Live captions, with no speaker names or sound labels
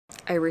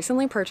I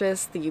recently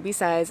purchased the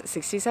UBeesize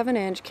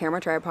 67-inch camera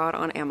tripod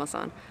on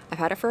Amazon. I've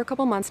had it for a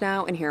couple months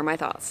now, and here are my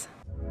thoughts.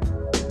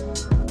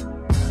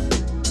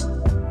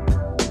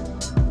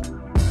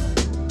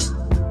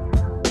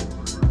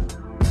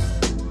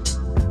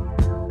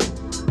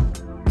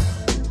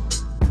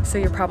 So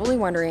you're probably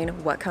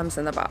wondering what comes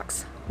in the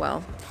box.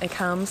 Well, it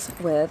comes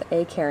with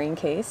a carrying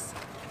case,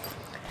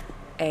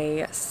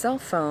 a cell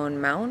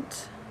phone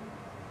mount,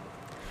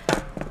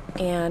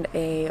 and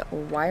a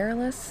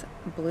wireless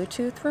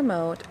Bluetooth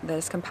remote that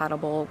is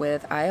compatible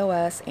with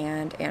iOS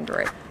and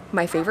Android.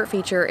 My favorite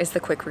feature is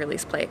the quick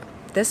release plate.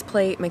 This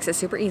plate makes it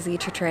super easy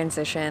to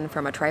transition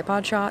from a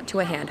tripod shot to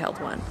a handheld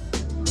one.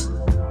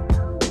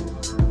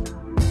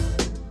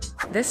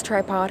 This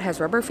tripod has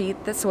rubber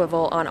feet that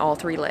swivel on all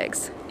three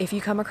legs. If you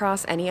come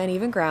across any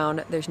uneven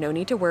ground, there's no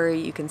need to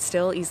worry, you can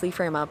still easily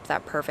frame up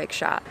that perfect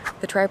shot.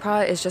 The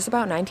tripod is just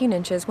about 19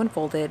 inches when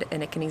folded,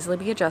 and it can easily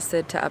be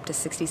adjusted to up to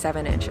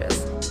 67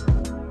 inches.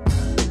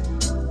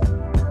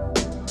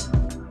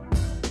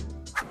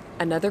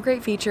 Another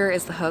great feature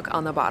is the hook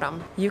on the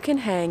bottom. You can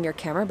hang your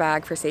camera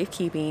bag for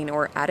safekeeping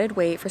or added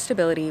weight for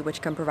stability,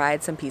 which can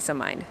provide some peace of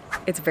mind.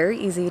 It's very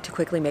easy to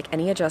quickly make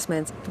any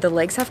adjustments. The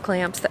legs have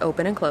clamps that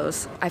open and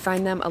close. I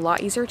find them a lot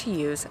easier to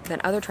use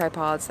than other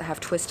tripods that have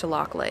twist to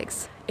lock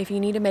legs. If you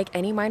need to make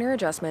any minor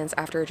adjustments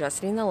after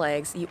adjusting the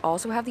legs, you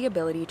also have the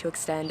ability to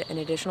extend an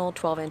additional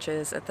 12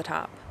 inches at the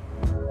top.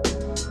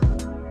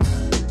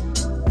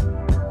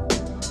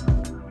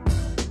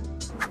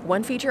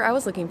 One feature I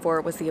was looking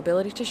for was the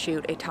ability to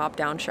shoot a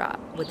top-down shot.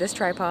 With this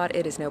tripod,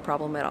 it is no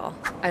problem at all.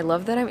 I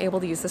love that I'm able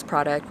to use this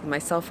product with my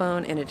cell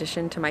phone in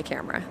addition to my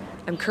camera.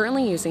 I'm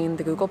currently using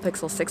the Google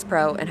Pixel 6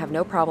 Pro and have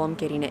no problem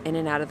getting it in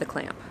and out of the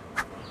clamp.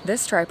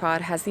 This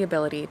tripod has the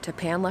ability to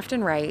pan left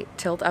and right,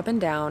 tilt up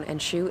and down,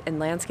 and shoot in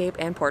landscape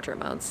and portrait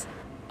modes.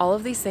 All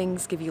of these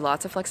things give you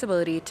lots of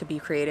flexibility to be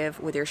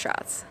creative with your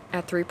shots.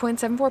 At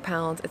 3.74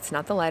 pounds, it's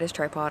not the lightest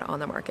tripod on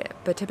the market,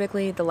 but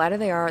typically the lighter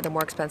they are, the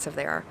more expensive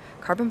they are.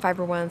 Carbon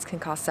fiber ones can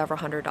cost several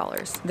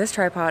 $100s. This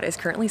tripod is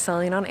currently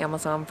selling on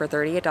Amazon for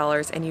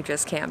 $38, and you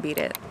just can't beat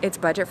it. It's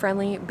budget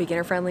friendly,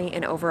 beginner friendly,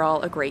 and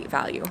overall a great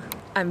value.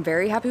 I'm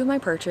very happy with my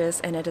purchase,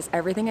 and it does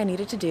everything I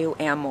needed to do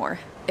and more.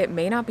 It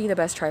may not be the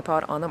best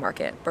tripod on the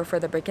market, but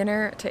for the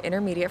beginner to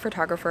intermediate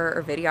photographer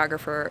or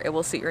videographer, it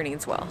will suit your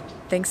needs well.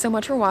 Thanks so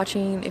much for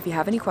watching. If you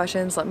have any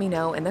questions, let me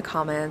know in the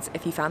comments.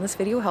 If you found this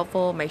video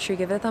helpful, make sure you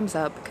give it a thumbs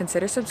up.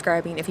 Consider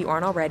subscribing if you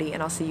aren't already,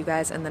 and I'll see you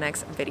guys in the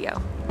next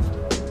video.